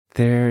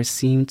there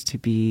seemed to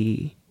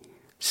be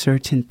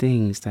certain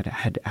things that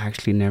had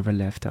actually never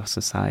left our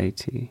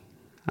society.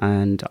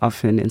 And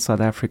often in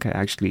South Africa,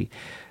 actually,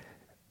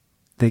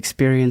 the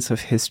experience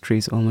of history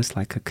is almost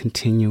like a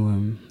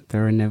continuum.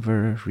 There are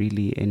never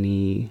really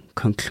any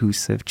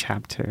conclusive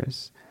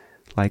chapters.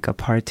 Like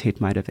apartheid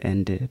might have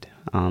ended,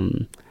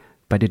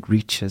 but it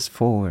reaches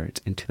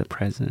forward into the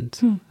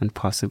present and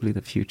possibly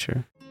the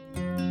future.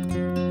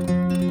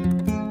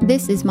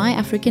 This is My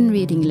African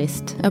Reading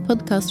List, a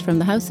podcast from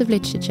the House of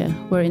Literature,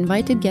 where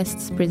invited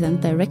guests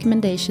present their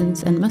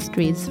recommendations and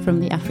must-reads from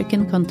the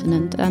African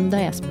continent and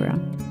diaspora.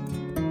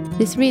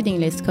 This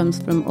reading list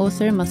comes from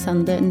author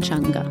Masande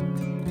Ntshanga.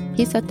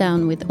 He sat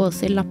down with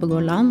Åshild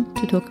Lappegård-Land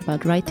to talk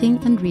about writing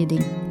and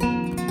reading.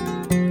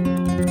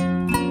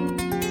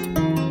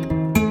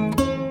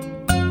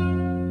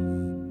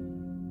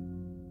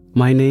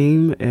 My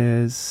name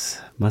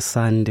is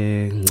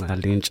Masande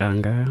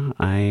Ntshanga.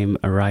 I'm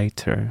a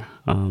writer.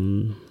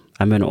 I'm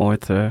an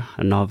author,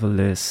 a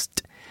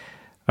novelist.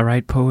 I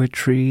write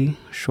poetry,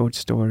 short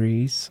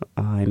stories.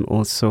 I'm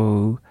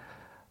also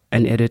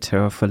an editor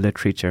of a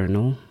literary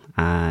journal,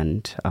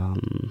 and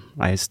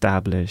I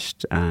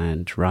established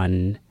and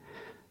run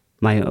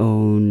my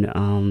own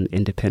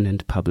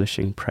independent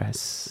publishing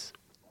press.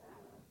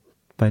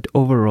 But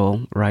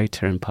overall,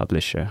 writer and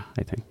publisher,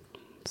 I think,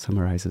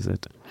 summarizes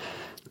it.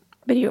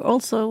 But you're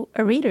also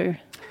a reader.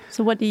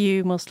 So what do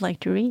you most like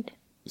to read?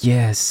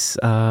 Yes,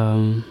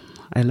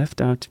 I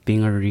left out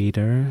being a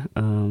reader.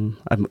 I'm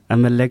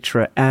a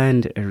lecturer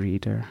and a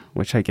reader,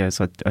 which I guess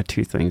are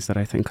two things that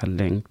I think are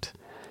linked.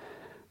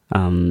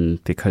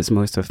 Because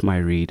most of my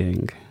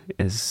reading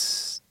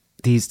is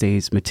these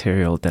days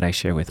material that I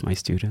share with my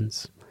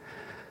students.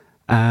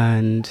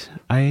 And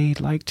I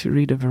like to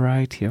read a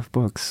variety of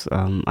books.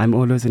 I'm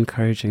always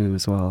encouraging them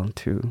as well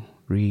to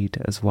read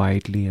as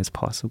widely as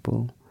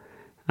possible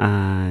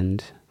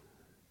and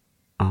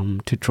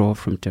to draw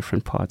from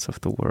different parts of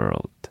the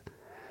world.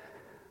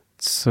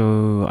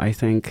 So I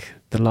think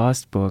the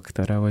last book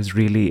that I was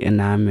really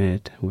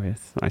enamored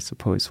with, I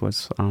suppose,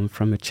 was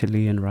from a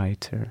Chilean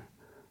writer,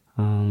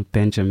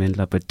 Benjamin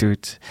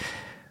Labadut,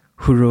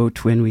 who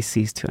wrote When We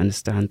Cease to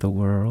Understand the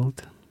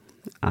World.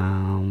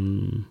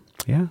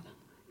 Yeah.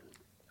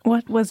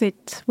 What was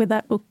it with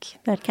that book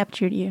that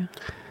captured you?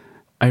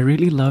 I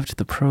really loved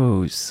the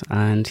prose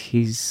and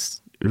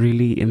his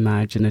really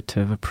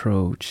imaginative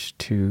approach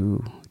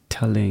to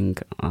telling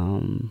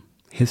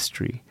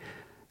history,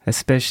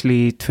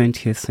 especially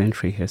 20th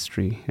century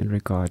history in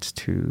regards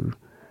to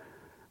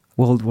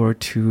World War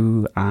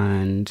II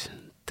and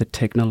the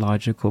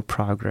technological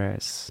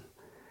progress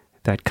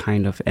that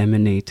kind of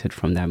emanated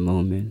from that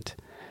moment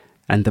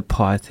and the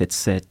path it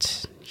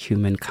set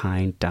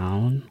humankind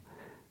down,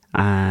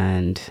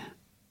 and,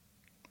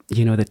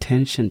 you know, the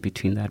tension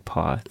between that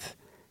path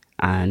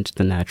and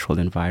the natural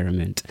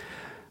environment,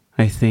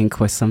 I think,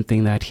 was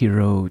something that he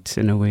wrote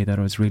in a way that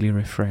was really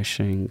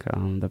refreshing.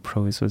 The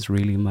prose was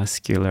really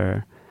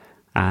muscular,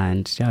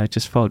 and yeah, I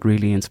just felt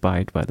really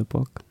inspired by the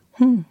book.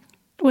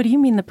 What do you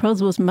mean the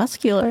prose was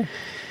muscular?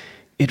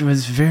 It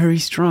was very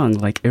strong,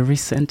 like every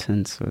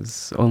sentence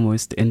was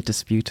almost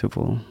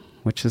indisputable,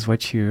 which is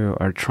what you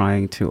are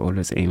trying to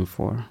always aim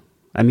for.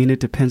 I mean, it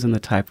depends on the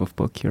type of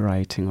book you're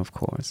writing, of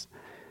course.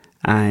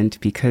 And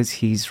because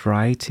he's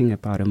writing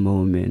about a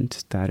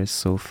moment that is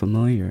so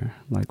familiar,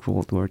 like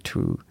World War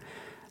II,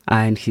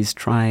 and he's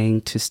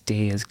trying to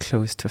stay as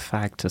close to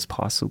fact as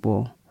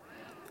possible,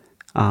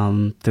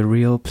 the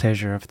real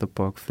pleasure of the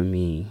book for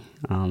me,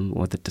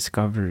 or the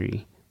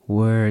discovery,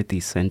 were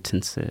these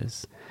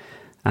sentences.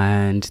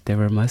 And they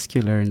were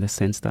muscular in the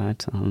sense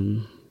that,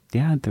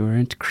 they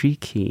weren't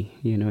creaky,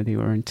 they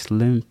weren't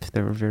limp,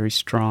 they were very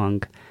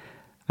strong.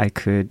 I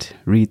could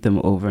read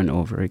them over and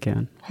over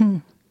again.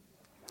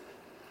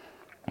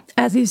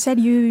 As you said,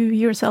 you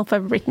yourself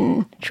have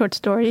written short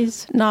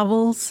stories,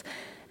 novels,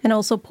 and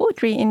also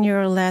poetry in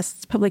your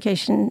last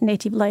publication,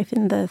 Native Life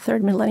in the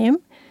Third Millennium.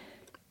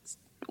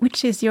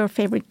 Which is your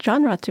favorite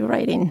genre to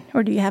write in?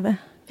 Or do you have a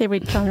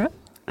favorite genre?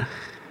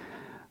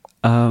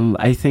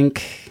 I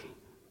think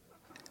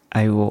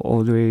I will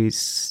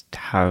always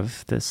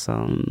have this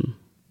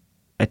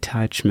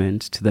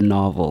attachment to the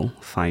novel,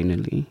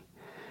 finally.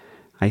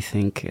 I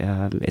think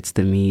it's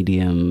the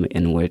medium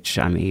in which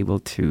I'm able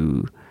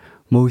to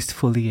most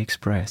fully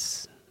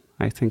express,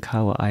 I think,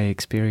 how I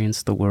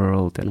experience the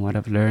world and what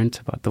I've learned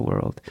about the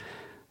world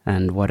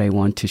and what I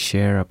want to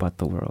share about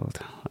the world.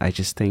 I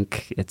just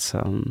think it's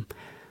a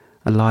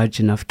large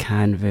enough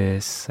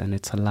canvas, and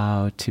it's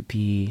allowed to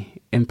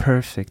be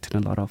imperfect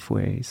in a lot of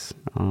ways,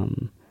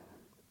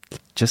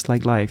 just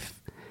like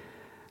life.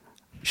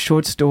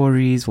 Short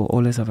stories will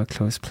always have a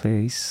close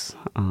place,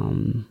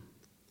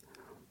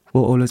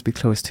 will always be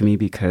close to me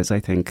because I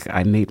think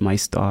I made my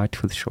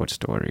start with short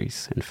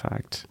stories, in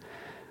fact.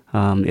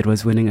 It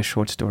was winning a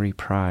short story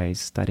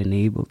prize that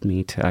enabled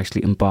me to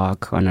actually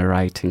embark on a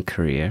writing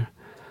career.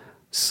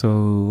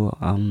 So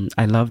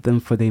I love them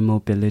for their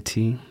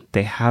mobility.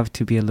 They have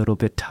to be a little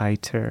bit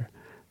tighter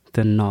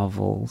than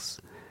novels,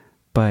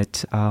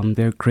 but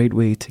they're a great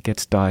way to get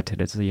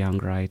started as a young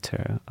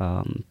writer,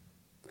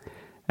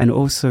 and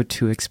also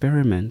to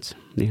experiment.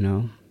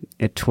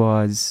 It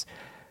was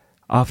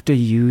after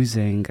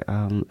using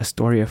a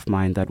story of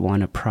mine that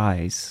won a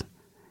prize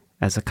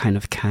as a kind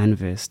of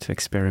canvas to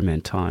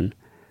experiment on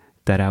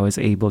that I was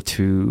able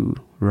to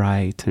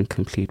write and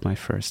complete my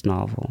first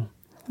novel.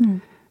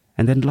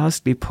 And then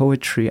lastly,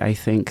 poetry, I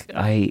think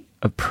I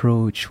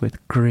approach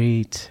with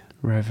great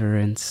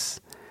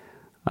reverence.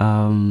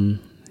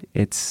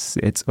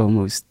 It's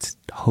almost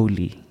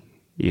holy,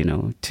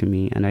 to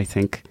me. And I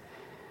think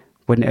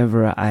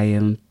whenever I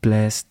am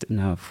blessed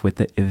enough with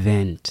the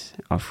event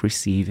of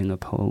receiving a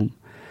poem,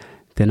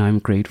 then I'm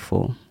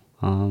grateful.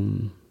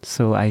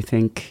 So I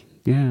think,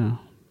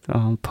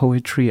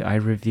 poetry I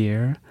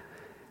revere.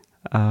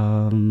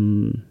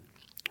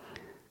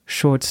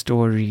 Short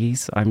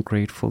stories I'm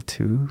grateful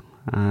to,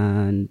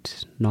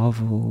 and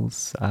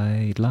novels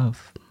I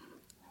love.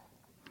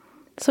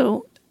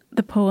 So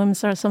the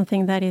poems are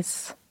something that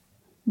is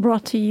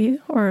brought to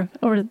you or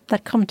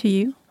that come to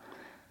you?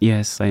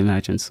 Yes, I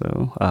imagine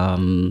so.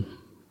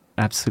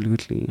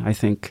 Absolutely. I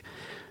think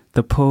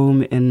the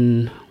poem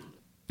in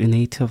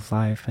native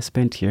life I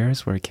spent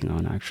years working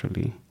on,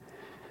 actually,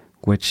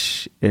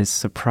 which is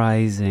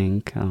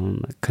surprising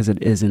because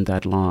it isn't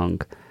that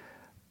long.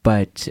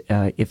 But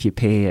if you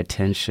pay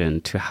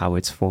attention to how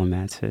it's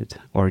formatted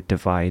or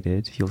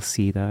divided, you'll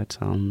see that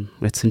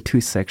it's in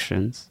 2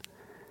 sections,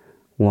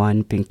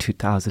 one being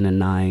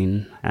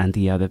 2009 and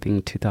the other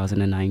being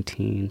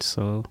 2019.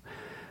 So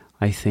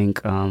I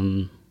think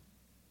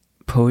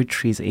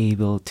poetry is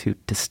able to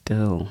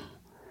distill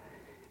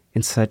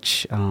in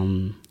such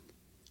a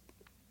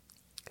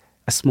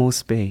small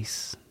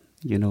space,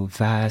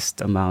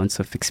 vast amounts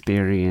of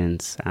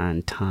experience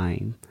and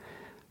time.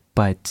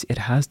 But it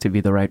has to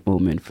be the right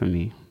moment for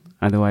me.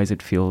 Otherwise,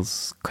 it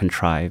feels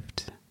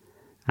contrived,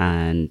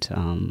 and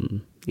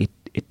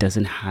it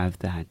doesn't have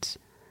that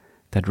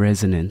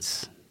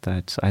resonance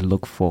that I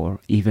look for,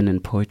 even in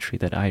poetry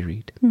that I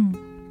read.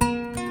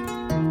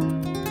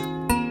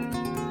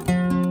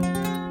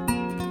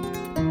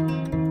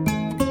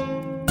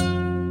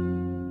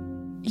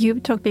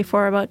 You've talked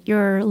before about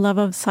your love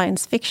of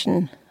science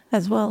fiction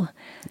as well.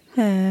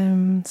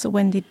 So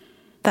when did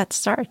that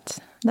start,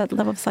 that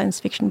love of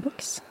science fiction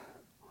books?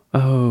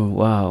 Oh,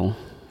 wow.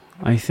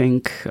 I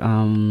think,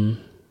 my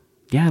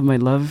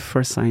love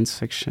for science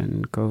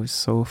fiction goes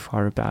so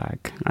far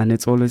back. And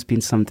it's always been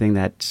something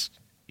that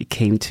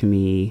came to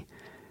me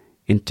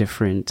in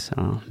different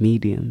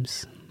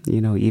mediums,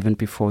 even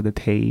before the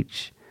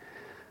page.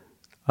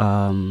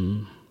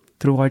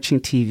 Through watching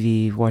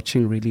TV,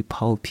 watching really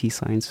pulpy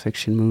science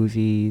fiction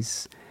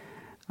movies,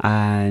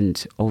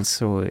 and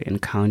also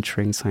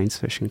encountering science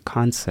fiction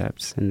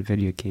concepts in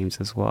video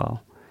games as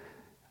well.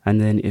 And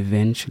then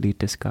eventually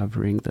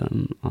discovering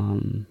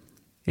them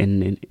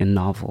in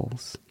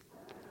novels.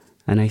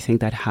 And I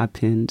think that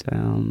happened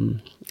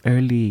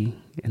early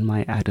in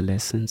my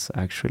adolescence,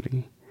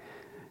 actually.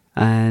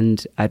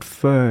 And at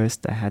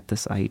first, I had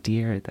this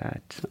idea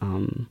that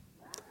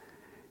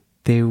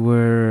they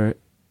were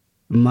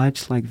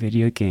much like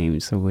video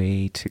games, a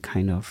way to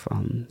kind of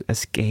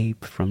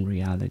escape from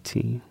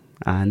reality.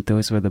 And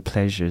those were the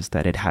pleasures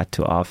that it had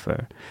to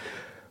offer.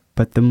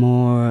 But the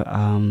more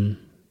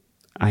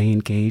I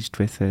engaged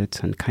with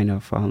it and kind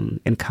of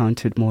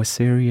encountered more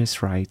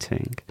serious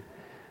writing.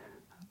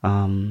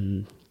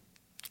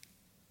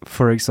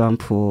 For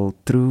example,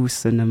 through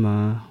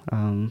cinema,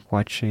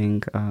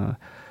 watching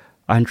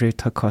Andrei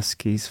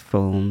Tarkovsky's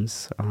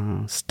films,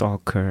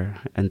 Stalker,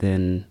 and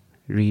then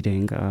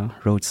reading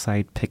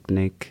Roadside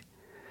Picnic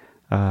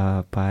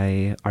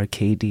by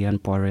Arkady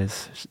and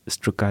Boris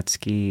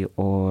Strugatsky,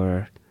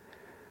 or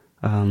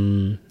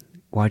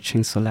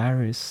watching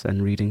Solaris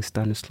and reading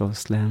Stanislaw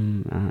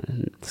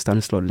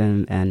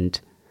Lem and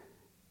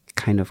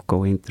kind of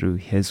going through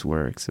his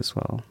works as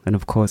well. And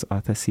of course,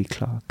 Arthur C.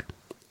 Clarke.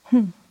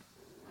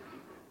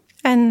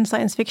 And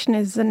science fiction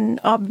is an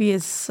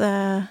obvious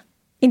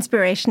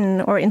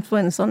inspiration or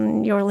influence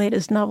on your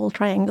latest novel,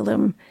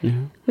 Triangulum,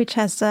 which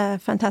has a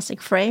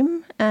fantastic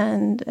frame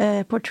and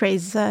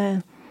portrays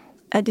a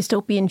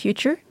dystopian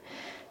future.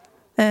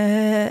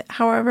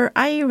 However,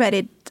 I read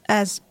it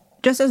as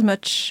just as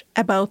much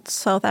about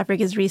South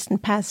Africa's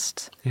recent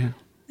past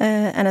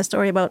and a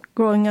story about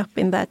growing up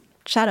in that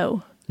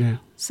shadow.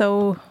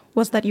 So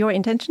was that your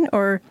intention,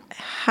 or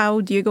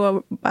how do you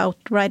go about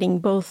writing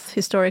both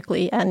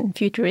historically and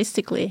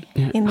futuristically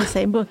in the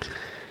same book?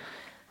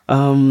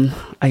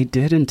 I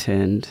did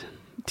intend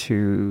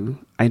to.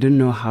 I didn't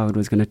know how it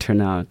was going to turn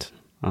out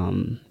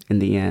in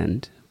the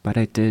end, but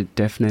I did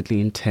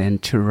definitely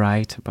intend to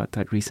write about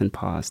that recent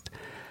past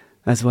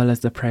as well as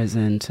the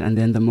present. And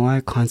then the more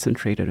I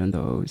concentrated on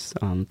those,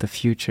 the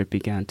future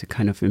began to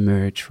kind of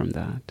emerge from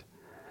that.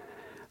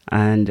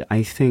 And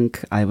I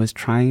think I was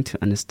trying to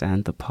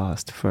understand the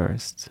past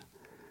first.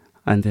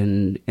 And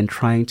then in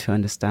trying to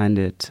understand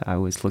it, I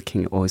was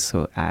looking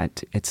also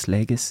at its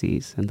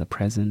legacies in the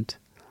present.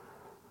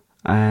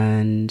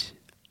 And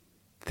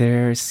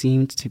there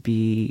seemed to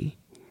be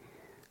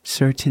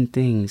certain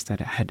things that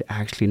had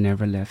actually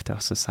never left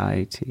our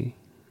society.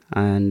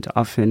 And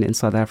often in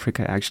South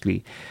Africa,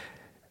 actually,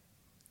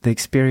 the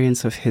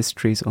experience of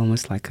history is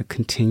almost like a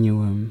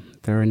continuum.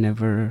 There are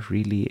never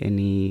really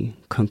any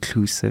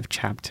conclusive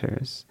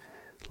chapters.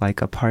 Like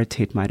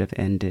apartheid might have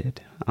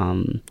ended,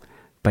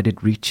 but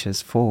it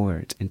reaches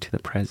forward into the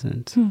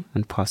present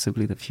and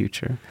possibly the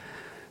future.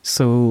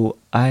 So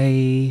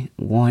I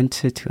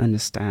wanted to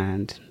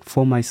understand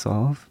for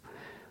myself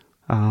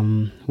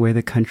where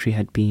the country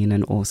had been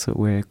and also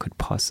where it could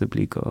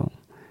possibly go.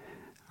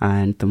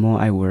 And the more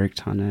I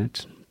worked on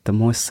it, the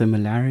more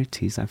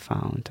similarities I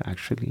found,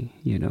 actually,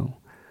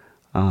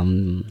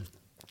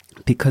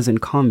 because in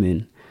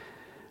common,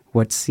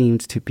 what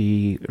seemed to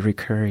be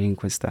recurring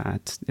was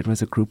that it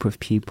was a group of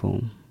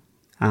people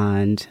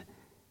and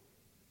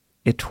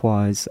it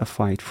was a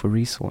fight for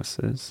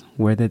resources,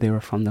 whether they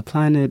were from the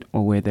planet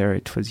or whether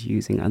it was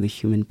using other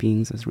human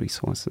beings as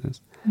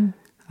resources.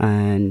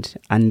 And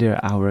under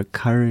our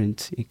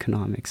current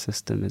economic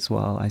system as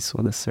well, I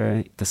saw the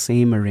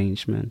same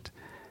arrangement.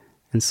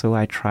 And so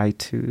I tried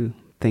to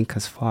think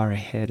as far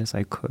ahead as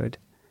I could.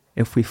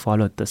 If we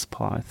followed this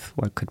path,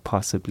 what could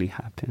possibly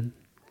happen?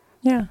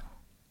 Yeah.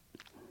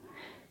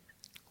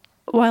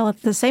 While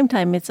at the same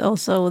time, it's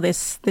also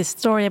this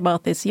story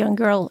about this young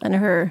girl and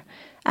her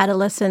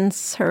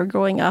adolescence, her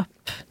growing up.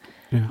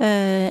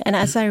 Yeah. And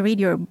as I read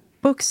your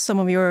books, some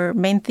of your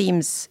main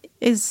themes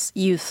is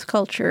youth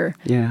culture,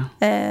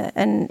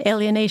 and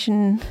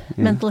alienation,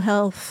 mental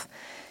health,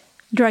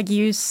 drug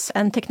use,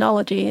 and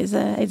technology is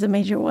a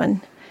major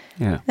one.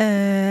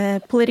 Yeah.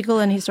 Political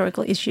and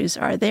historical issues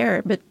are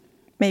there, but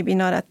maybe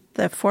not at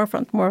the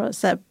forefront, more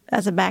as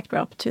a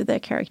backdrop to the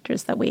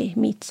characters that we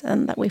meet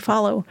and that we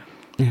follow.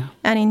 Yeah.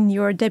 And in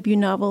your debut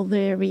novel,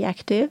 The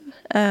Reactive,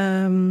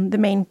 the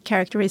main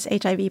character is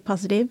HIV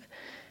positive.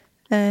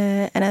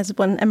 And as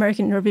one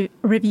American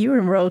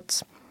reviewer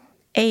wrote,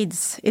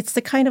 AIDS, it's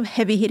the kind of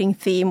heavy-hitting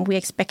theme we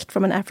expect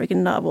from an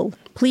African novel.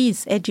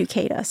 Please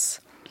educate us.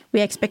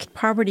 We expect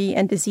poverty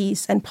and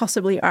disease and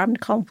possibly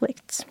armed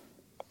conflicts.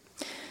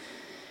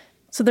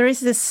 So there is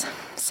this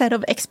set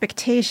of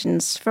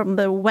expectations from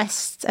the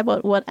West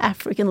about what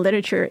African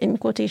literature, in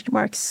quotation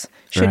marks,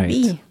 should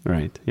be.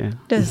 Right, yeah.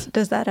 Does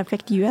that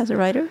affect you as a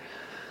writer?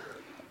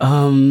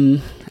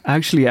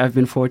 Actually, I've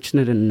been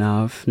fortunate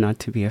enough not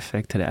to be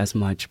affected as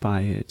much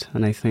by it.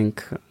 And I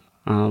think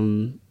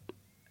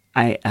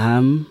I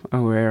am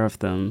aware of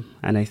them.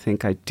 And I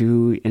think I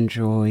do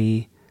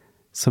enjoy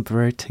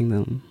subverting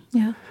them.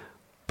 Yeah.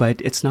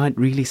 But it's not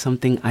really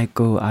something I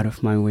go out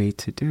of my way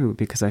to do,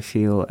 because I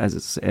feel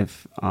as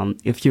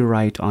if you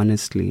write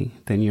honestly,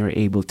 then you're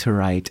able to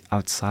write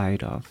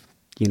outside of,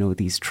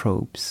 these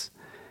tropes.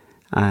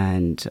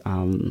 And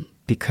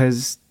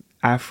because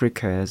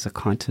Africa as a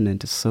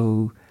continent is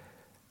so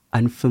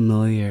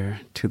unfamiliar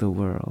to the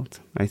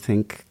world, I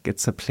think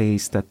it's a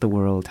place that the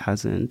world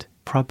hasn't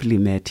properly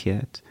met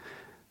yet.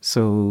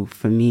 So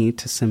for me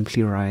to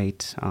simply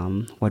write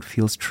what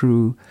feels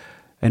true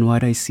and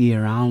what I see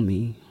around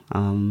me,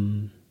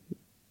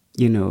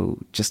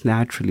 just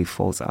naturally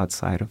falls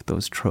outside of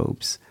those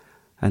tropes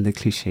and the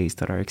cliches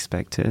that are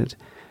expected,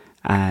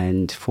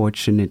 and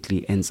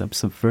fortunately ends up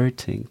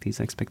subverting these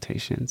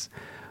expectations.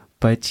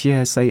 But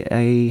yes,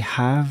 I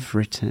have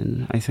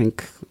written, I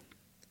think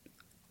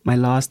my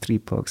last 3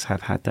 books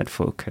have had that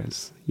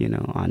focus,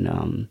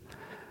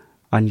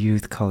 on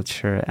youth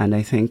culture. And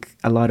I think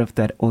a lot of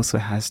that also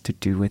has to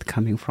do with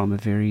coming from a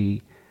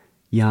very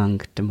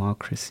young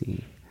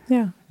democracy.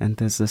 Yeah. And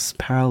there's this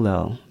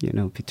parallel,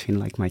 between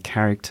like my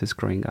characters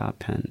growing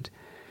up and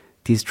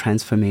these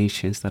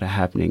transformations that are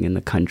happening in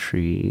the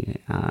country.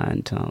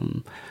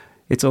 And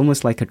it's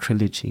almost like a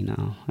trilogy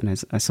now.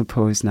 And I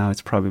suppose now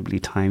it's probably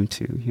time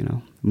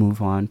to,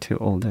 move on to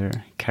older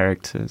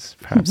characters,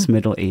 perhaps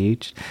middle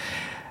age.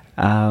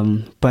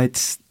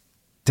 But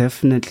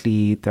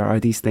definitely there are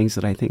these things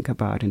that I think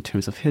about in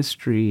terms of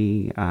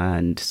history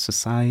and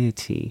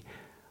society.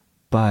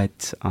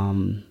 But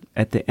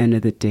at the end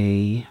of the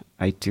day,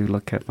 I do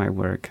look at my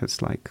work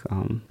as like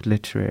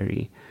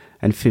literary.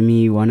 And for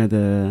me, one of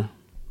the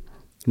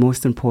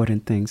most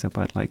important things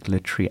about like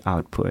literary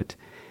output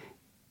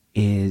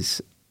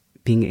is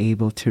being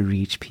able to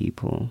reach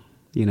people,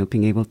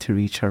 being able to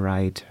reach a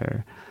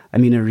reader,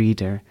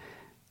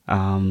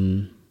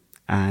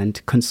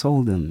 and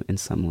console them in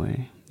some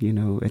way.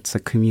 It's a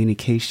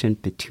communication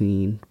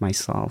between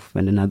myself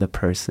and another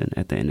person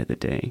at the end of the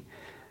day.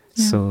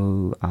 Yeah.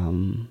 So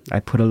I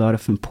put a lot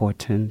of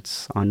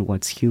importance on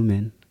what's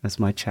human as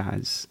much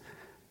as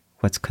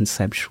what's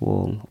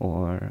conceptual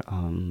or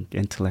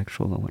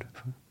intellectual or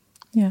whatever.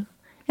 Yeah.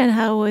 And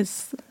how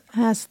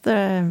has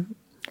the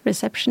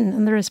reception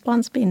and the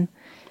response been?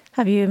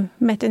 Have you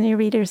met any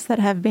readers that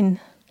have been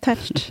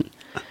touched?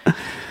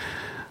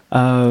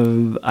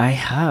 I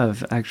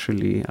have,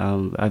 actually.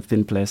 I've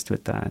been blessed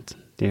with that.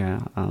 Yeah.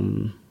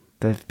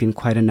 There have been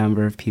quite a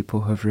number of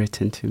people who have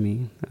written to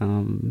me,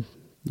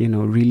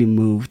 really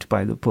moved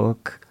by the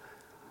book.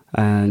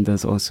 And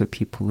there's also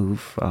people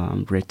who've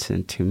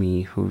written to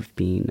me who've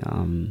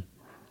been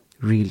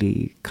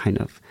really kind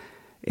of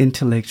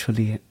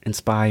intellectually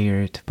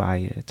inspired by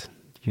it,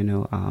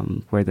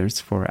 whether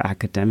it's for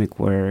academic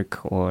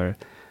work or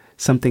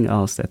something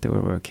else that they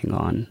were working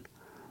on.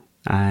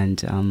 And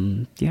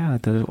there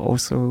are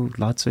also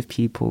lots of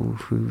people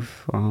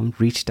who've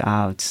reached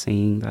out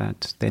saying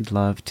that they'd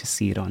love to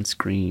see it on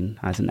screen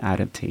as an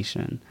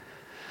adaptation.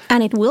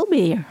 And it will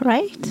be,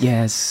 right?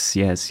 Yes.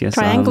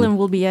 Triangulum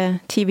will be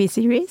a TV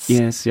series.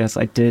 Yes.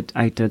 I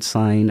did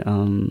sign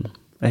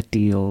a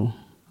deal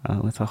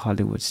with a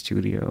Hollywood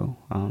studio,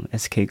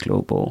 SK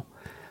Global.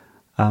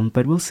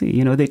 But we'll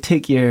see. They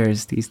take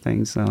years, these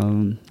things.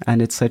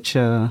 And it's such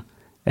a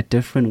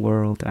different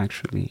world,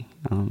 actually,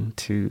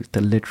 to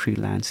the literary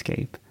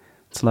landscape.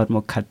 It's a lot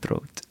more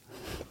cutthroat.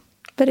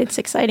 But it's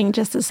exciting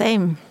just the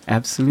same.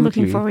 Absolutely.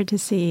 Looking forward to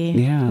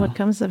see what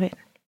comes of it.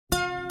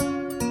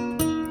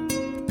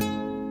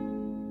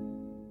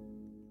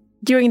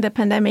 During the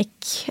pandemic,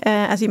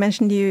 as you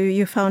mentioned,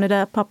 you founded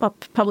a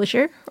pop-up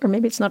publisher, or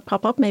maybe it's not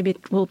pop-up, maybe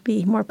it will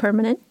be more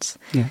permanent.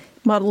 Yeah.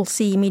 Model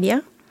C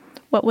Media.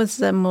 What was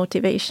the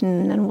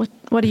motivation, and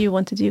what do you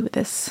want to do with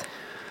this?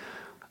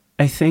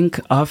 I think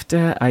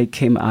after I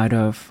came out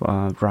of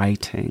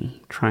writing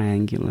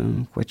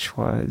Triangulum, which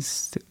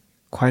was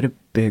quite a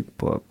big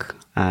book,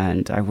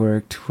 and I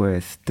worked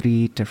with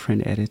 3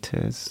 different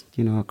editors,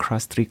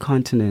 across 3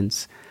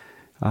 continents,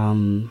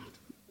 from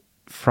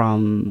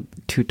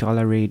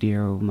 $2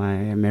 Radio, my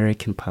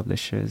American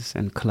publishers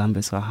in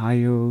Columbus,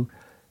 Ohio,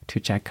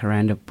 to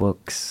Jacaranda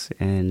Books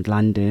in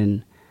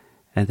London,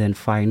 and then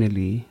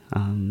finally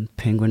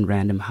Penguin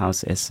Random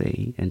House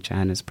Essay in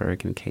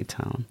Johannesburg and Cape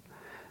Town.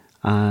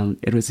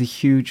 It was a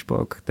huge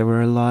book. There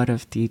were a lot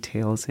of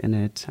details in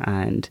it,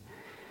 and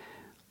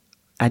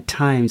at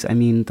times,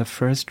 the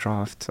first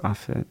draft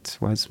of it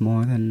was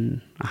more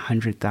than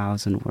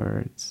 100,000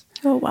 words.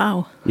 Oh,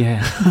 wow.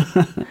 Yeah.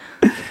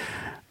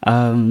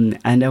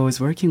 And I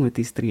was working with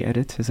these 3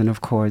 editors, and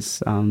of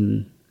course,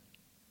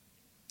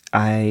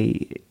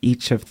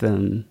 each of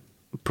them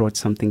brought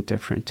something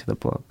different to the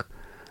book.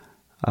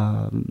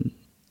 My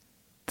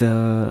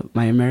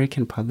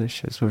American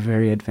publishers were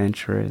very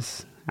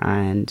adventurous,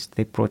 and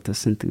they brought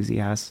this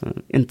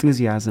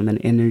enthusiasm and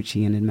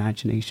energy and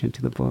imagination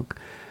to the book.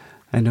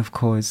 And of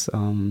course,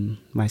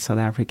 my South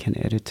African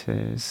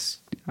editors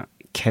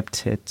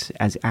kept it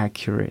as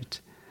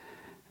accurate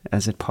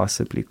as it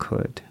possibly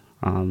could.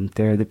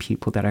 They're the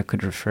people that I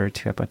could refer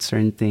to about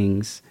certain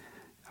things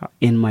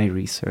in my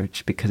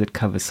research because it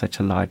covers such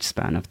a large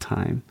span of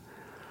time.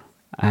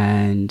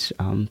 And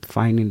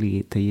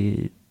finally,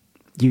 the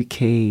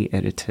UK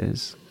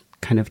editors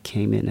kind of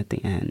came in at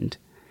the end,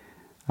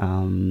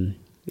 and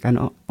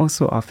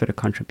also offered a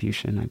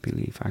contribution, I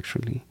believe,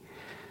 actually.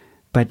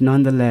 But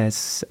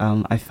nonetheless,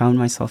 I found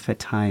myself at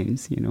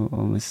times,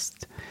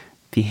 almost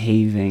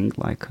behaving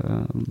like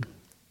a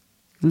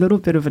little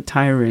bit of a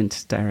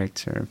tyrant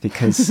director,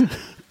 because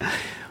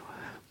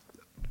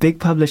big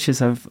publishers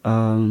have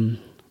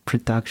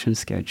production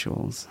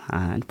schedules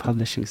and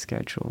publishing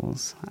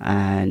schedules,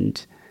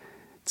 and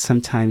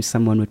sometimes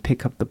someone would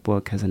pick up the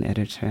book as an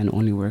editor and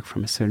only work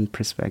from a certain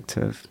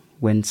perspective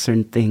when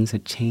certain things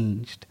had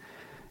changed.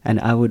 And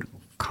I would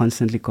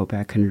constantly go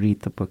back and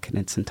read the book in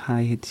its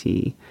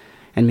entirety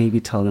and maybe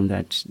tell them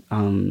that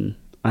on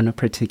a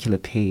particular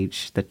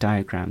page, the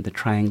diagram, the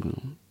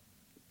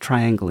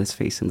triangle is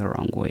facing the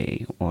wrong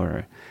way,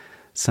 or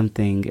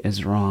something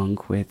is wrong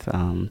with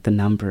the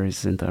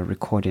numbers in the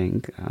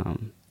recording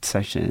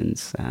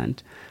sessions,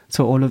 and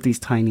so all of these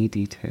tiny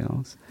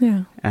details.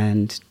 Yeah.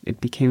 And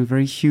it became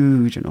very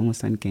huge and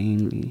almost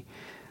ungainly.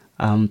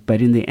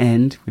 But in the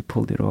end, we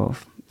pulled it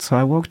off. So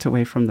I walked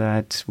away from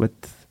that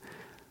with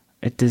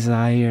a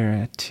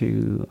desire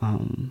to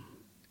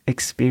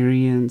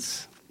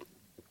experience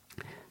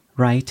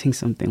writing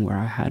something where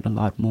I had a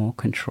lot more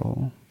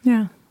control.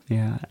 Yeah.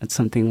 Yeah, it's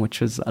something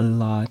which was a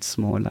lot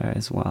smaller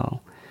as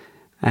well.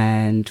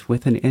 And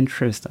with an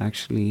interest,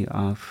 actually,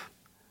 of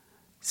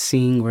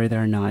seeing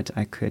whether or not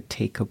I could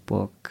take a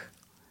book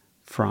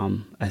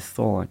from a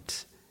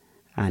thought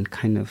and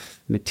kind of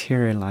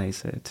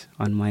materialize it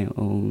on my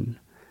own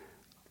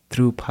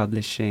through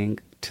publishing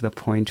to the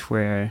point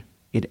where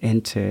it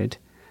entered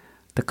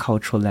the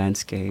cultural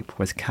landscape,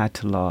 was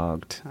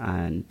catalogued,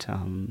 and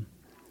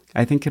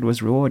I think it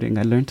was rewarding.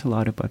 I learned a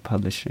lot about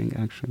publishing,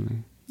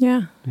 actually.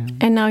 Yeah.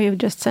 And now you've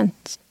just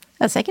sent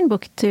a second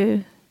book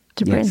to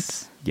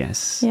print.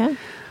 Yes. Yeah.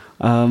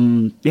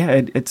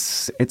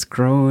 It's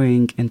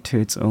growing into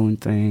its own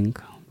thing.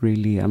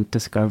 Really, I'm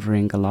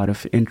discovering a lot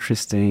of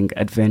interesting,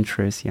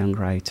 adventurous young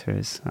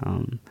writers,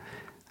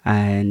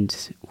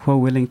 and who are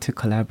willing to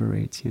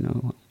collaborate.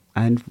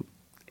 And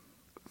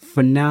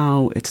for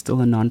now, it's still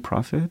a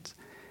non-profit.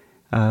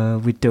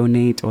 We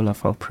donate all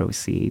of our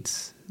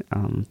proceeds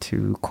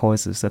to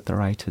causes that the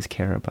writers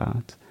care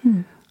about.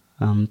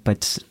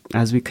 But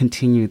as we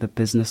continue, the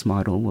business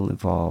model will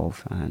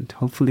evolve, and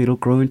hopefully it'll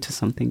grow into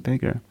something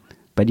bigger.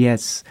 But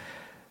yes,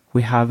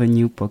 we have a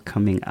new book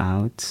coming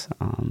out.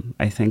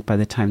 I think by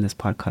the time this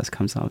podcast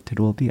comes out, it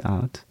will be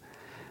out.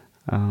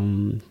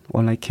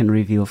 All I can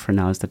reveal for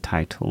now is the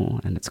title,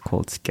 and it's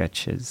called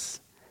Sketches.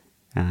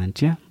 And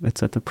yeah,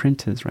 it's at the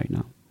printers right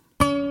now.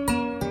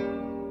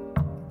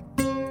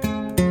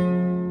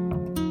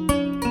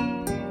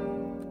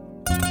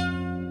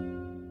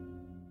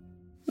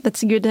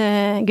 That's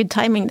good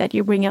timing that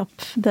you bring up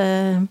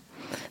the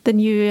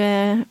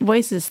new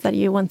voices that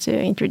you want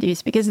to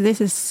introduce, because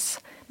this is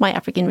my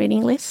African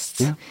reading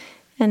list. Yeah.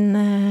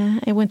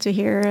 And I want to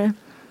hear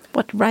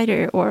what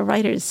writer or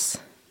writers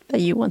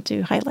that you want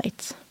to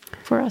highlight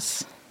for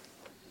us.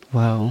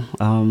 Well,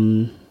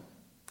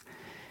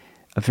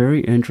 a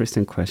very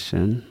interesting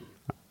question.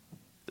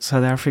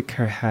 South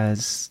Africa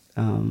has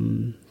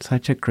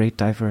such a great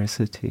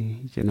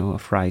diversity,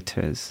 of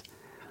writers,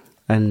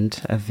 and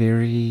a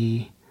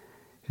very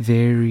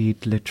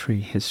varied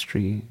literary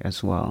history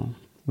as well,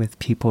 with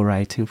people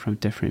writing from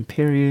different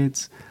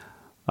periods,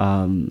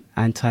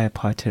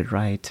 anti-apartheid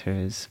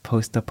writers,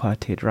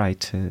 post-apartheid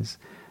writers,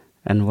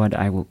 and what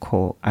I would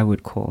call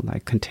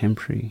like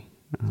contemporary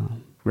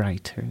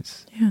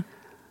writers. Yeah.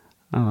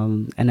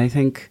 And I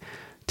think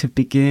to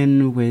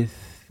begin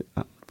with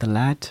the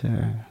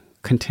latter,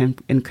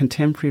 in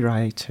contemporary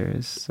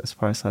writers, as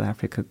far as South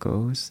Africa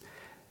goes,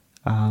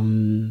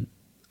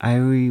 I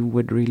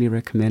would really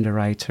recommend a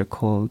writer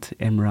called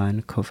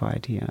Imran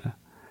Kovadia.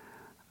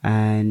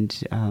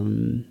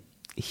 And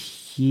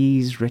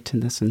he's written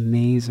this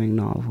amazing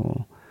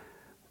novel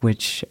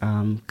which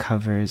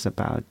covers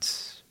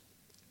about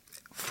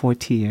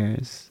 40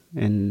 years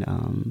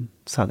in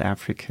South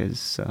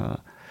Africa's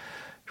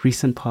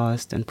recent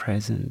past and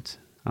present.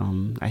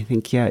 I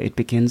think, it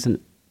begins in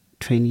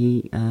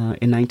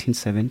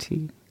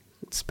 1970.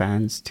 It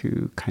spans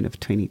to kind of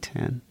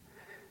 2010.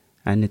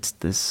 And it's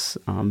this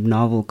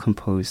novel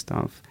composed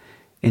of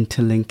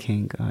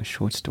interlinking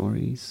short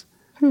stories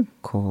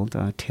called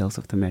Tales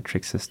of the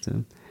Metric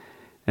System.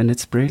 And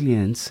its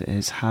brilliance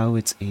is how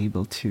it's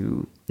able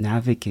to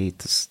navigate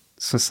this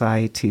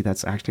society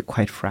that's actually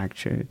quite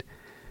fractured,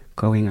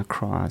 going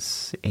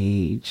across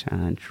age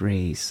and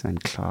race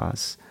and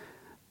class,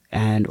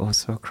 and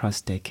also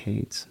across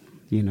decades,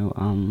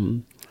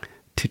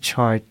 to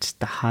chart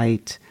the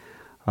height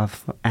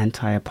of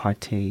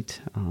anti-apartheid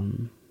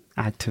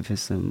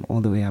activism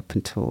all the way up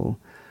until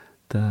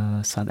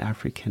the South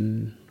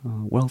African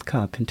World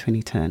Cup in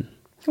 2010.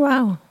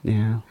 Wow.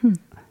 Yeah.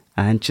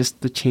 And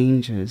just the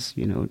changes,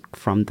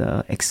 from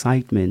the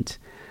excitement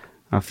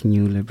of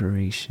new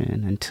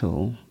liberation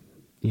until,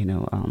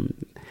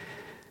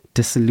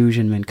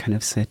 disillusionment kind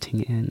of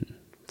setting in.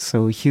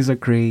 So he's a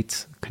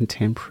great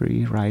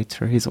contemporary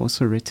writer. He's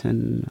also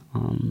written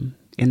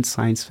in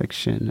science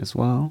fiction as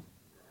well.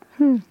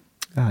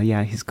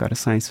 He's got a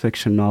science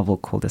fiction novel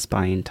called A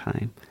Spy in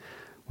Time,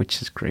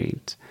 which is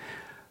great.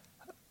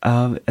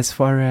 As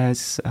far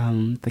as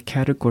the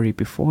category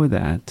before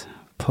that,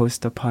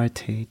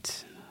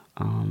 post-apartheid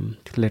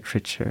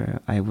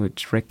literature, I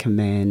would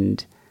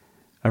recommend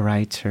a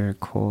writer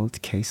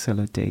called K.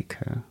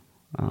 Selodeka.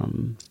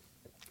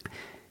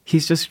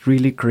 He's just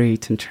really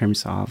great in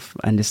terms of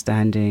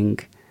understanding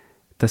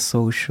the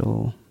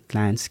social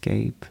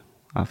landscape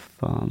of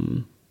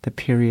the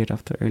period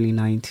of the early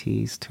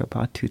 90s to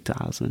about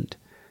 2000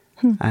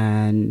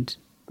 and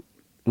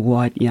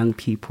what young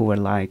people were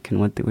like and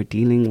what they were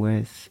dealing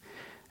with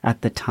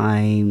at the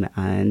time,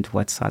 and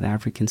what South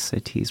African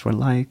cities were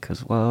like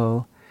as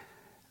well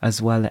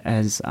as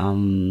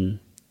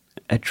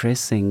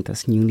addressing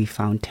this newly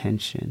found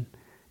tension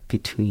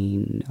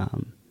between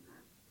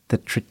the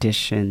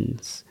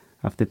traditions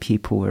of the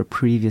people who were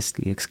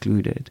previously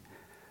excluded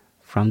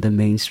from the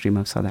mainstream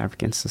of South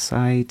African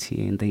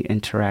society, and the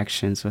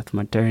interactions with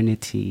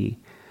modernity,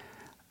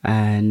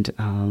 and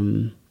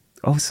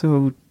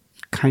also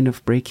kind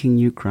of breaking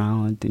new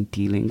ground in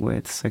dealing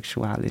with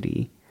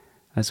sexuality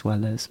as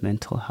well as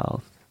mental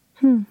health.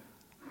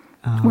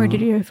 Where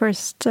did you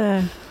first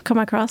come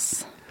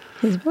across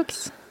his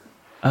books?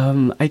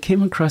 I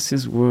came across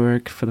his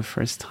work for the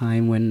first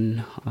time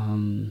when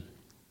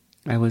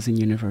I was in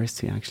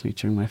university, actually,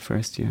 during my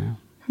first year.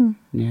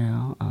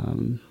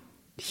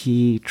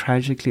 He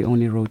tragically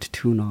only wrote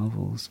 2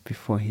 novels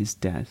before his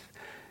death.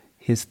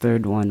 His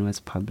third one was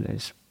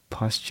published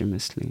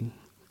posthumously.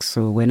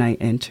 So when I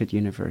entered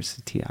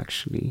university,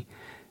 actually,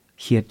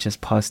 he had just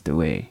passed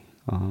away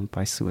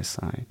by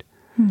suicide.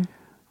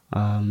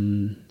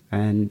 And,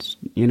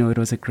 it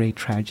was a great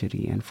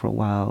tragedy. And for a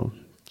while,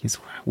 his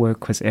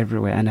work was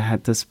everywhere. And I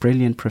had this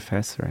brilliant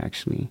professor,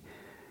 actually,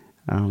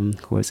 who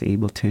was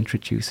able to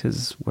introduce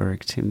his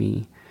work to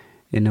me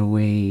in a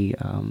way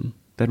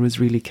that was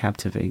really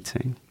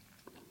captivating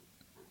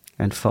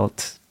and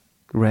felt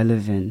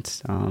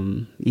relevant,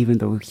 even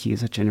though he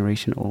is a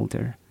generation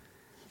older.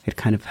 It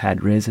kind of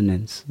had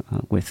resonance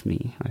with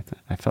me,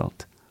 I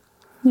felt.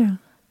 Yeah.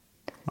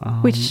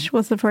 Which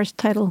was the first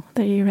title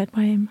that you read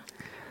by him?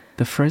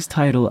 The first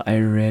title I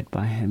read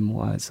by him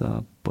was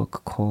a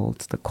book called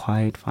The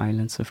Quiet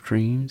Violence of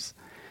Dreams,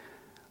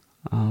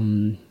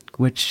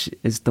 which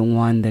is the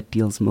one that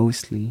deals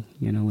mostly,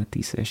 with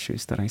these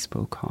issues that I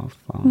spoke of,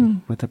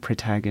 with the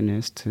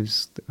protagonist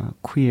who's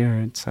queer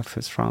and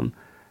suffers from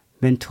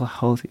mental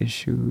health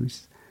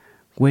issues,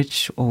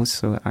 which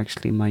also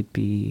actually might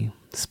be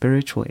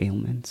spiritual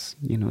ailments.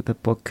 The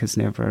book is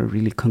never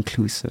really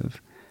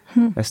conclusive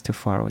as to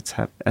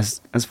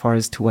as far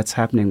as to what's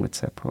happening with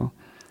Seppo.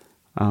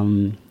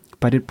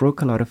 But it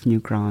broke a lot of new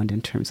ground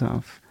in terms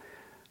of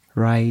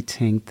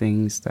writing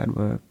things that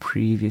were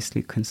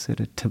previously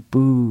considered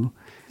taboo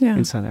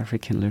in South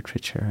African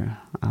literature,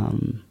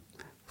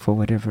 for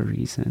whatever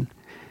reason.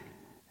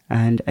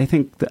 And I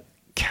think the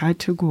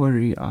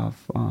category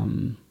of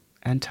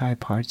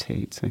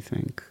anti-apartheid, I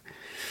think,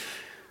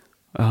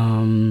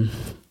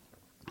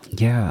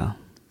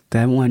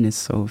 that one is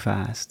so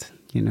vast.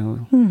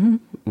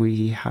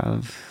 We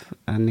have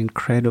an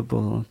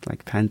incredible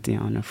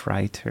pantheon of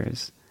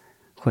writers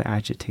who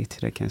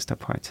agitated against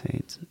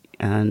apartheid,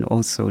 and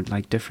also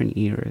different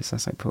eras, I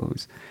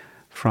suppose,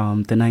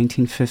 from the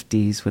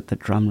 1950s with the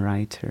drum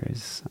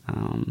writers,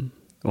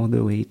 all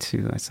the way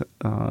to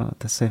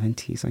the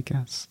 70s, I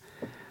guess,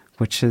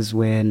 which is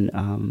when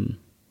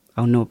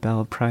our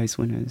Nobel Prize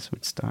winners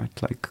would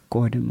start, like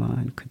Gordimer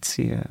and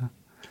Coetzee.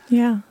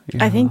 Yeah,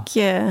 I think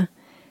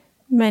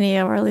many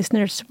of our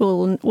listeners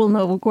will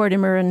know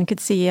Gordimer and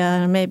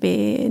Coetzee,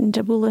 maybe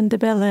Njabula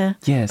Ndebele.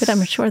 Yes. But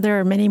I'm sure there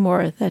are many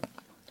more that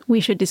we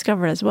should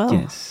discover as well.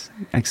 Yes,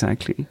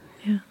 exactly.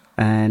 Yeah.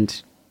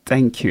 And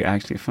thank you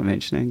actually for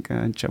mentioning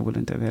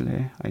Njabula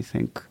Ndebele. I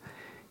think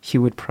he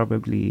would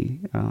probably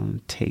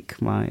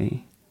take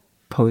my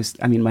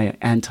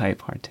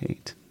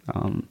anti-apartheid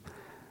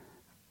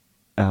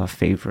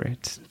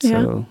favorite.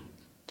 So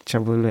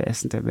Njabula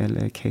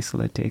Ndebele,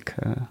 Kaisala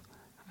Deka,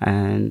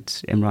 and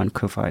Imran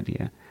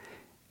Kovadia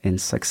in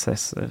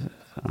successive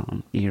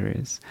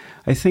eras.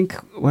 I think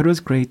what was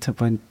great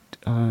about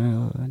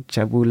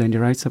Njabula, and he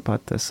writes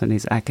about this in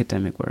his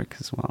academic work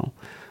as well,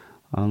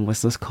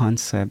 was this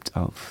concept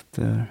of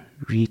the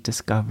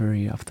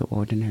rediscovery of the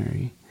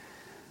ordinary.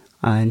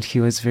 And he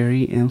was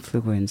very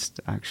influenced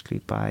actually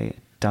by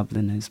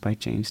Dubliners, by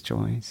James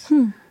Joyce.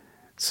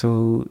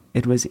 So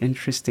it was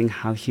interesting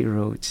how he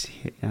wrote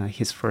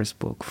his first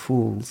book,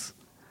 Fools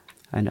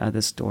and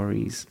Other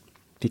Stories,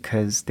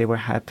 because they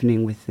were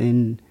happening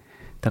within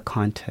the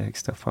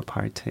context of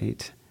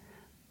apartheid,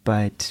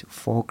 but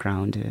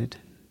foregrounded,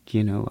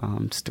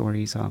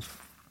 stories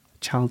of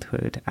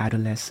childhood,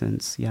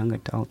 adolescence, young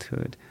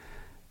adulthood,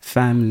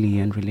 family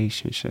and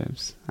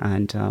relationships.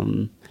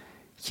 And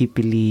he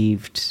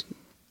believed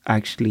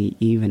actually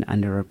even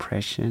under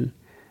oppression,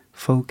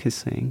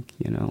 focusing,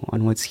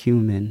 on what's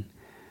human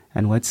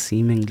and what's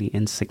seemingly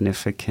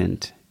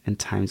insignificant in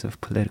times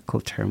of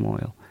political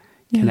turmoil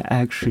can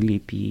actually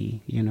be,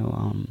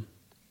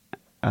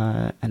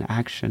 an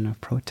action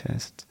of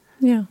protest.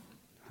 Yeah.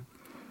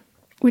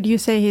 Would you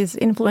say he's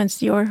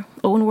influenced your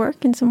own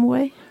work in some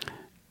way?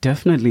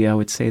 Definitely, I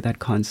would say that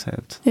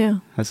concept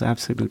has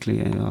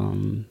absolutely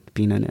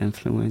been an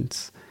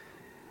influence.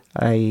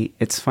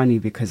 It's funny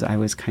because I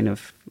always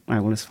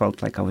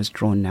felt like I was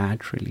drawn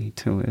naturally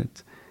to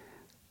it.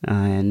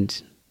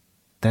 And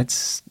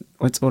that's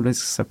what's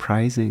always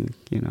surprising,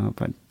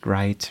 about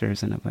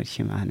writers and about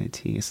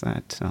humanity is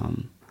that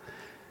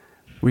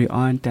we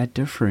aren't that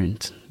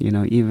different,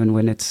 even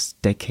when it's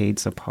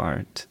decades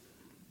apart.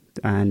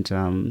 And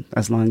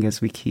as long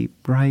as we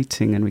keep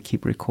writing and we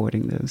keep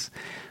recording this,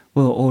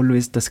 we'll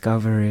always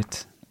discover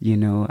it,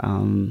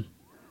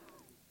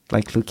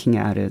 like looking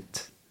at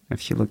it.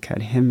 If you look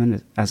at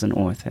him as an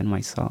author and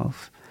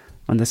myself,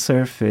 on the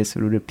surface,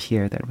 it would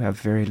appear that we have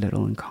very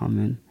little in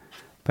common.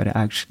 But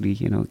actually,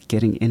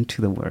 getting into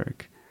the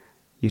work,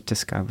 you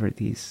discover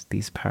these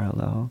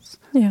parallels.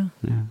 Yeah.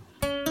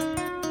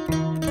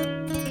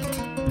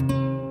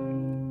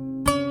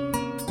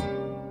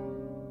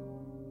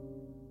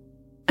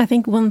 I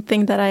think one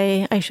thing that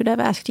I should have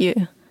asked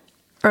you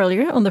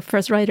earlier on the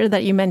first writer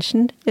that you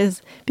mentioned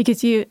is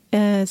because you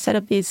set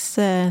up these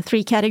 3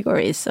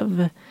 categories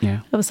of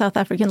South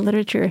African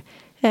literature.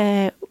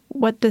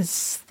 What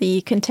does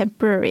the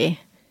contemporary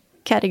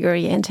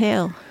category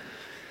entail?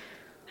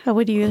 How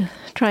would you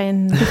try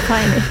and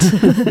define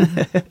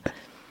it?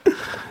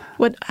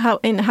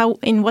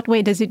 In what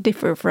way does it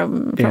differ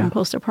from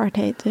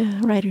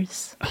post-apartheid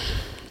writers?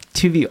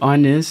 To be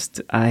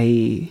honest,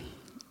 I'm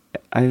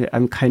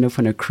kind of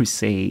on a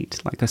crusade,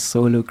 like a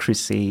solo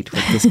crusade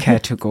with this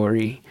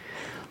category,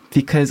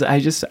 because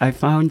I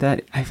found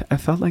that I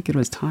felt like it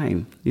was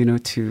time,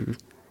 to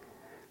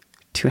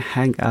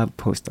hang up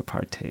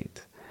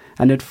post-apartheid.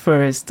 And at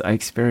first I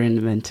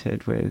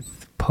experimented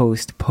with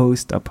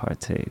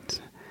post-apartheid.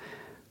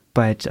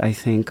 But I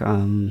think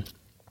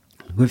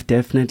we've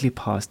definitely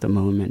passed a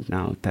moment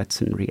now that's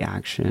in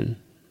reaction,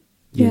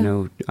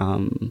 to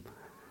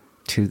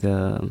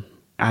the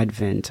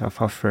advent of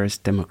our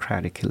first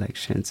democratic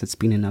elections. It's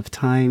been enough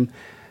time,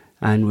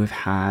 and we've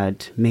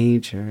had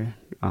major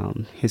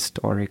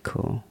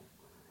historical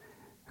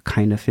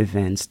kind of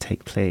events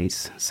take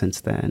place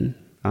since then.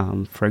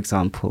 For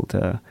example,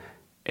 the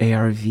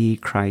ARV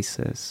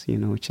crisis,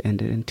 which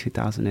ended in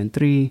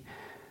 2003.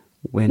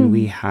 When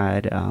we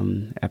had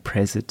a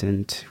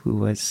president who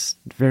was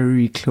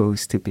very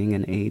close to being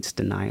an AIDS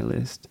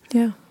denialist.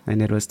 Yeah.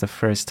 And it was the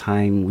first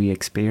time we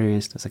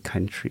experienced as a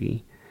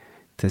country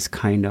this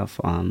kind of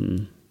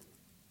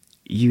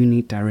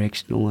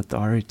unidirectional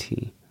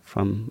authority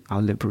from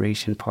our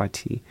Liberation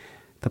Party.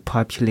 The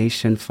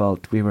population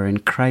felt we were in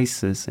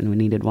crisis and we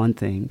needed one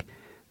thing,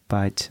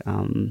 but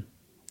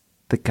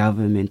the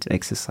government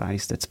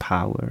exercised its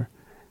power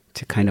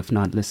to kind of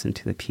not listen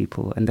to the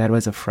people. And that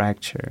was a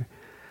fracture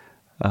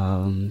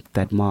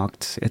that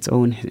marked its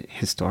own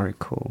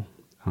historical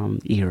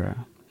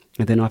era.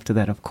 And then after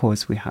that, of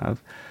course, we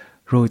have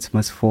roads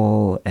must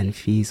fall and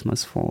fees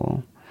must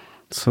fall.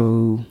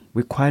 So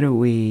we're quite a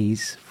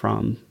ways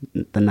from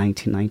the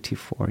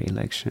 1994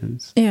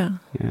 elections. Yeah.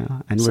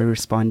 Yeah. And we're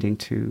responding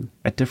to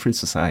a different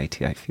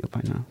society, I feel,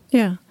 by now.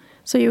 Yeah.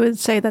 So you would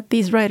say that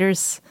these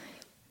writers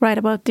write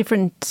about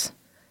different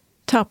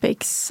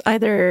topics,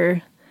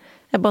 either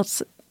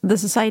about the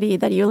society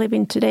that you live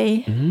in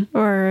today,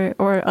 or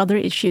other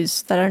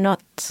issues that are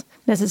not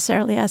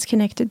necessarily as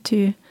connected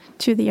to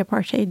the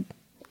apartheid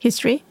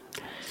history?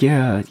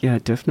 Yeah,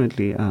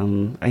 definitely.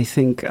 I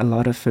think a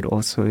lot of it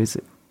also is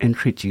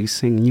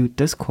introducing new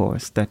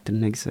discourse that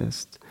didn't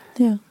exist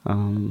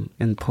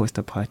in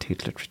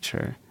post-apartheid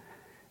literature.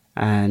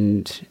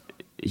 And,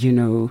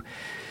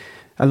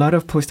 a lot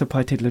of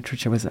post-apartheid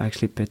literature was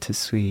actually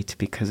bittersweet,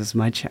 because as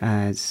much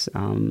as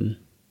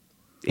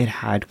it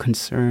had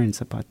concerns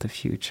about the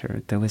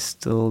future, there was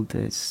still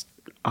this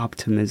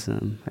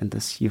optimism and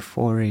this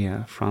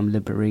euphoria from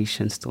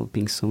liberation still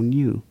being so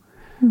new.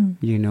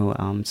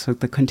 So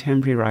the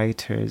contemporary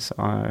writers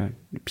are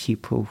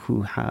people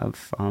who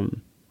have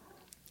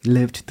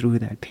lived through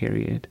that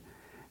period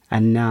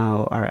and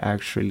now are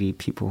actually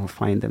people who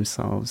find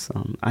themselves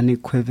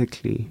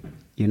unequivocally,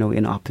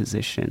 in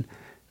opposition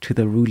to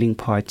the ruling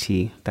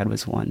party that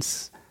was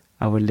once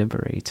our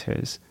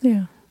liberators.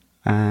 Yeah.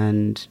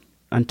 And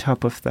on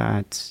top of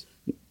that,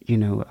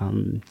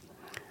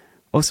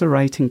 also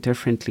writing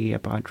differently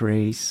about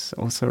race,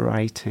 also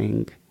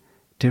writing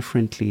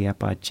differently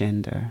about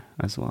gender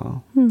as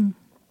well.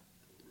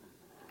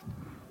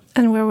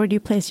 And where would you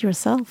place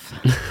yourself?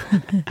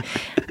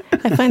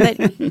 I find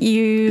that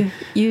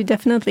you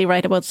definitely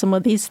write about some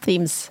of these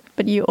themes,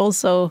 but you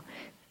also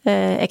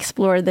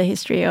explore the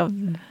history of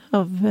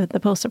the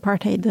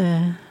post-apartheid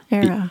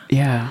era.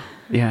 Yeah.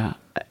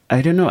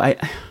 I don't know.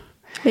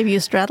 Maybe you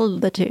straddle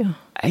the two.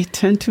 I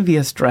tend to be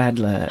a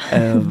straddler.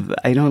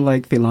 I don't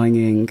like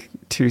belonging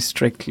too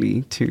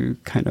strictly to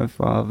kind of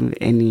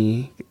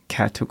any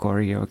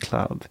category or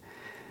club.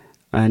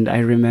 And I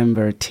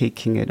remember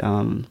taking it,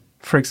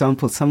 for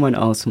example, someone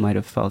else who might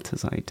have felt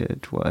as I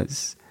did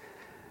was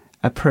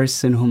a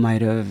person who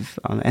might have,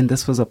 and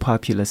this was a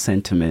popular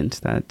sentiment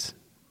that,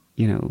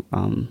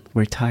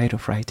 we're tired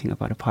of writing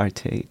about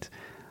apartheid,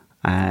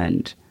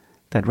 and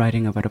that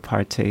writing about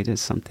apartheid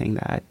is something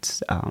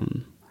that's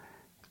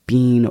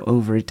been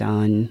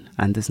overdone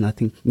and there's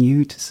nothing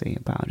new to say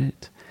about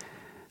it.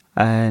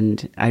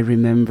 And I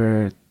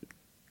remember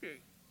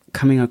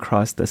coming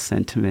across this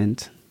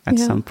sentiment at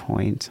some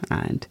point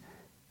and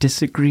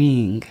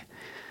disagreeing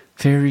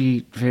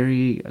very,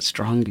 very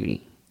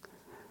strongly.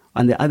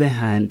 On the other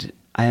hand,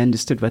 I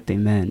understood what they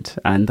meant,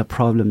 and the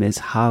problem is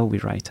how we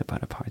write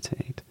about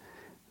apartheid.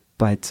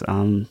 But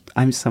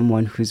I'm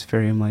someone who's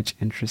very much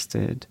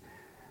interested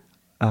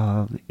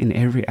in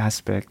every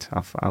aspect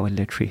of our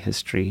literary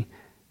history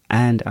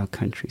and our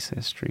country's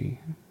history,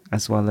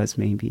 as well as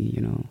maybe,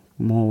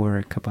 more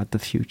work about the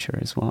future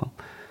as well.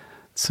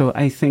 So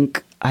I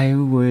think I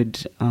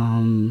would,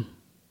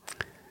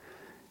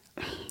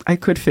 I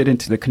could fit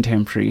into the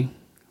contemporary,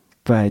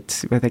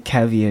 but with a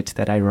caveat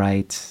that I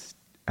write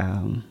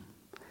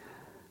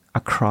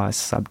across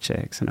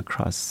subjects and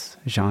across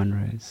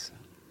genres.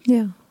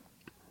 Yeah.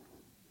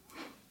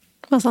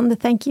 Masande,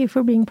 thank you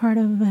for being part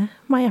of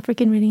My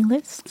African Reading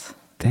List.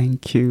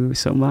 Thank you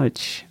so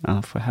much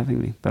for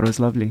having me. That was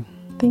lovely.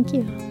 Thank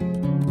you.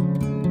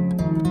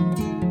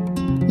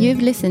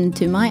 You've listened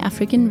to My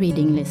African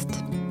Reading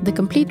List. The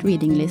complete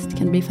reading list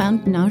can be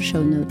found in our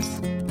show notes.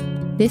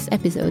 This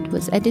episode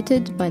was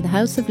edited by the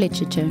House of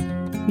Literature.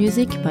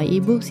 Music by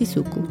Ibu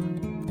Sisuku.